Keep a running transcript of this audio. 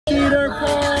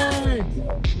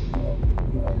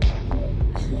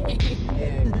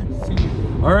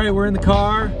All right, we're in the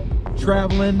car,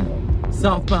 traveling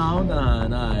southbound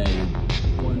on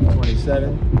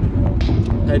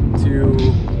I-127, heading to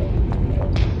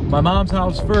my mom's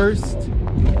house first,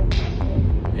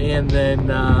 and then we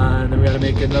gotta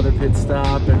make another pit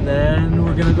stop, and then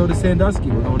we're gonna go to Sandusky.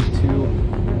 We're going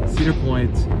to Cedar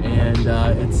Point, and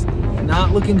it's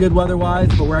not looking good weather-wise,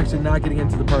 but we're actually not getting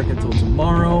into the park until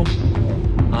tomorrow.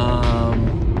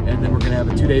 And then we're gonna have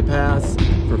a 2-day pass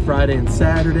for Friday and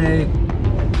Saturday.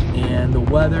 And the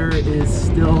weather is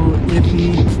still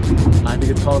iffy. I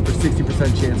think it's calling for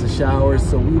 60% chance of showers,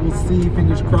 so we will see.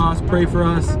 Fingers crossed, pray for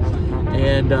us.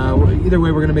 And either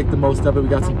way, we're gonna make the most of it. We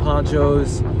got some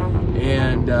ponchos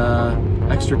and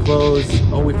extra clothes.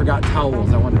 Oh, we forgot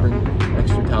towels. I wanted to bring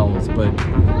extra towels, but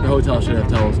the hotel should have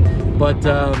towels. But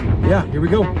yeah, here we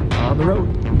go, on the road.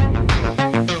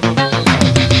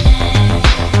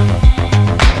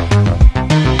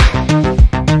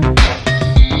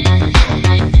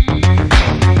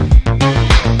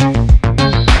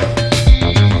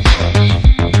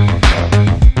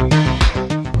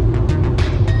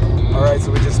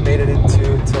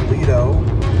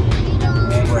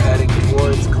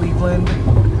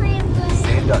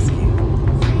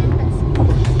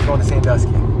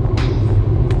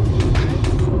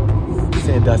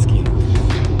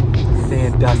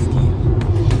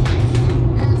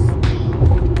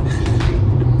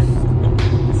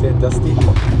 Sandusky.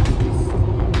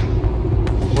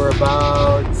 We're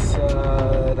about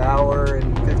an hour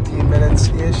and 15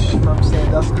 minutes-ish from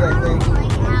Sandusky, I think.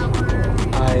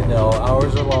 I know,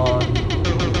 hours are long.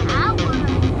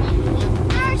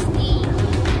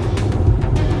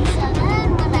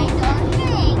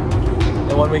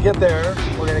 And when we get there,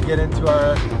 we're gonna get into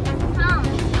our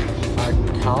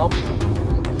camp.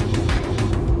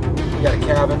 We got a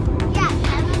cabin. Yeah,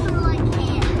 cabins are like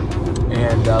camp.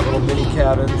 And little mini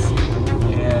cabins.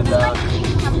 And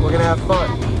we're gonna have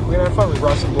fun. We're gonna have fun. We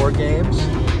brought some board games.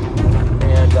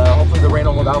 And hopefully the rain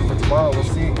will hold out for tomorrow. We'll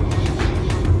see.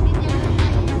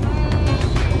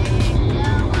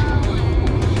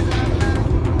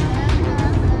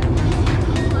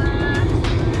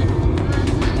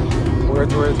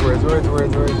 Words.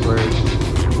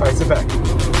 All right, sit back.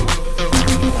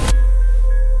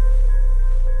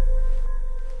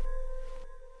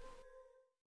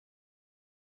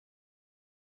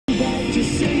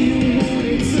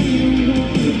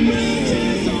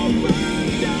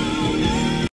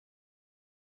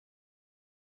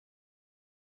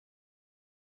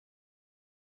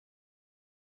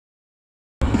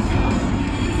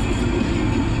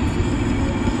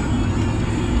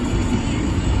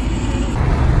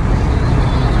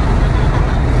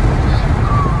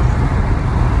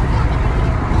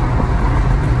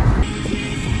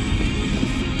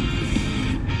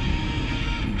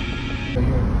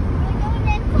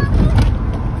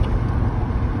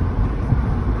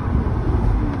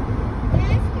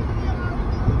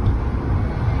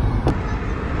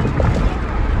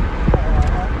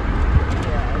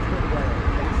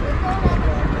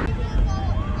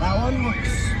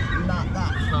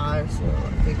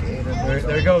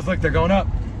 There it goes. Look, they're going up.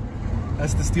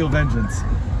 That's the Steel Vengeance.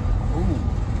 Ooh.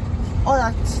 Oh,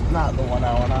 that's not the one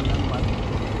I want on that one.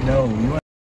 No, you want.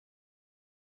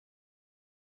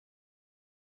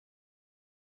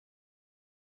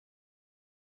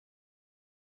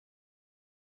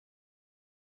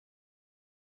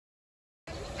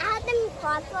 I had them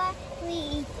before we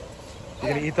eat.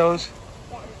 You're gonna eat those?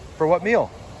 Yeah. For what meal?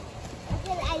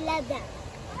 Because I love them.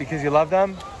 Because you love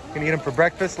them? You're gonna eat them for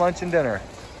breakfast, lunch, and dinner.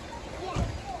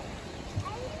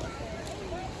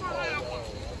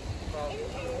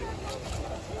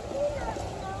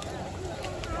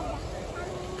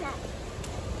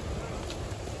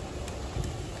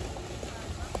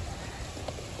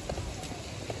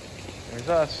 There's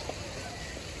us.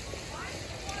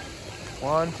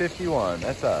 151,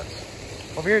 that's us.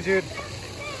 Over here, Jude.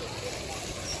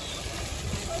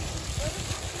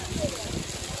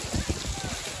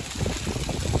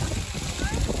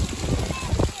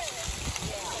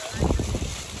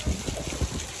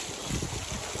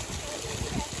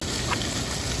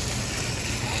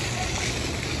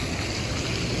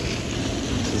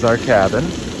 This is our cabin.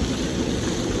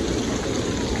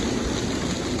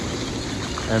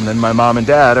 And then my mom and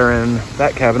dad are in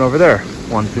that cabin over there,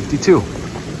 152.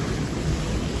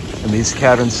 And these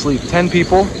cabins sleep 10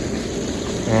 people.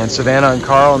 And Savannah and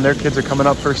Carl and their kids are coming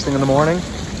up first thing in the morning.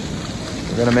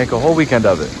 We're gonna make a whole weekend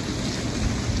of it.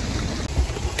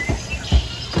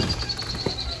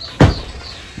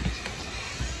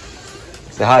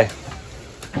 Say hi.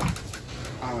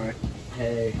 All right.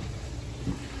 Hey.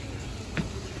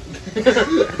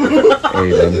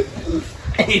 Aiden.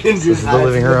 This is the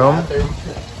living room.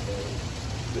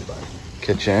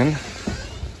 Kitchen.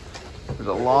 There's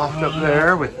a loft up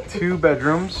there with 2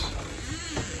 bedrooms.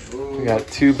 We got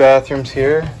 2 bathrooms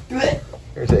here.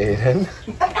 Here's Aiden.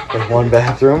 There's 1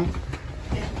 bathroom.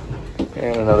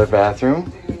 And another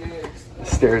bathroom. The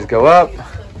stairs go up.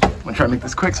 I'm gonna try to make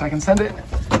this quick so I can send it.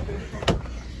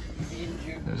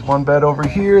 There's 1 bed over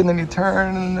here, and then you turn,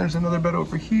 and then there's another bed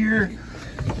over here.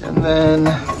 And then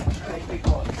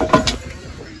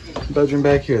bedroom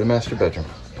back here, the master bedroom.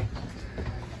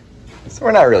 So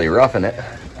we're not really roughing it.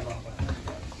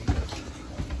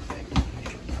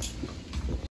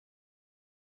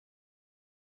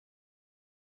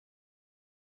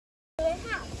 Did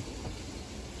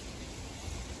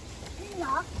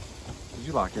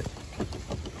you lock it?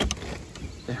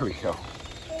 There we go.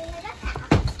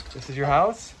 This is your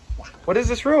house? What is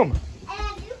this room?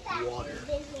 Water.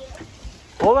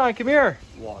 Hold on, come here.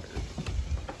 Water.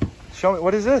 Show me,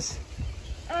 what is this?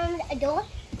 A door.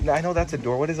 I know that's a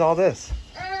door. What is all this?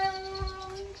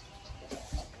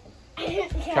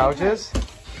 Couches?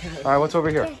 All right, what's over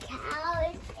here?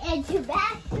 Couch and 2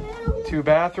 bathrooms. 2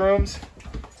 bathrooms.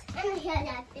 And here's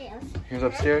upstairs. Here's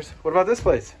upstairs. What about this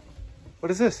place? What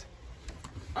is this?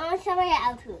 Somebody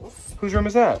else's. Whose room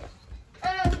is that?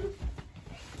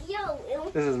 Yo.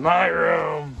 This is my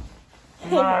room.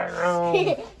 My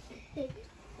room.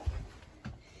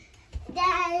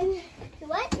 Then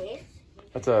what is?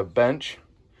 That's a bench.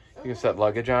 You can set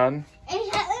luggage on. And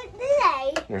here's the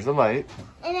light. There's the light.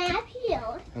 And then up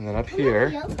here. And then up here.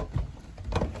 Here's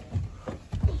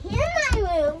my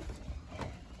room.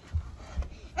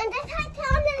 And that's how I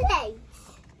turn the lights.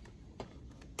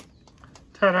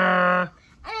 Ta-da!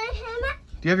 And here's my,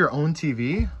 Do you have your own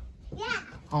TV? yeah.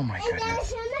 Oh my And then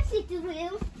goodness. here's my sister's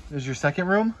room. There's your second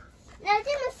room? Now it's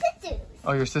my sister's.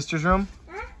 Oh, your sister's room?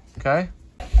 Huh? Okay.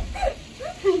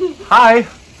 Hi.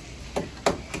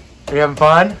 Are you having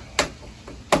fun?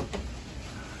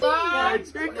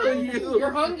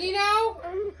 You're hungry now?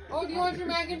 Oh, do you want your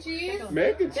mac and cheese?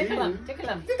 Mac and cheese. Tickle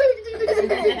him.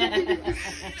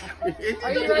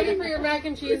 Are you ready for your mac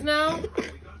and cheese now?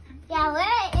 Yeah,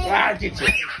 where is? Get you.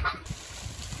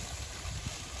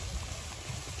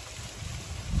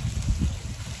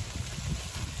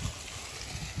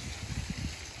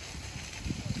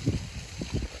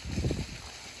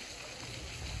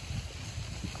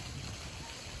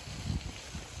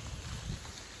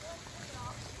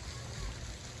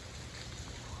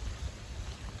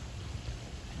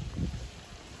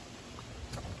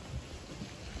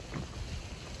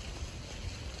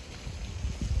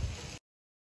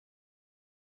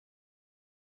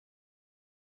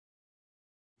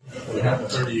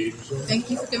 Thank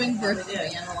you for giving birth to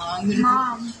me along.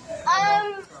 Mom.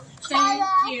 Thank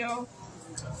you.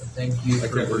 Thank you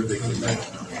for everything.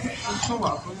 You're so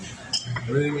welcome.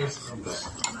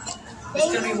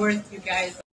 It's gonna be worth you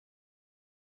guys.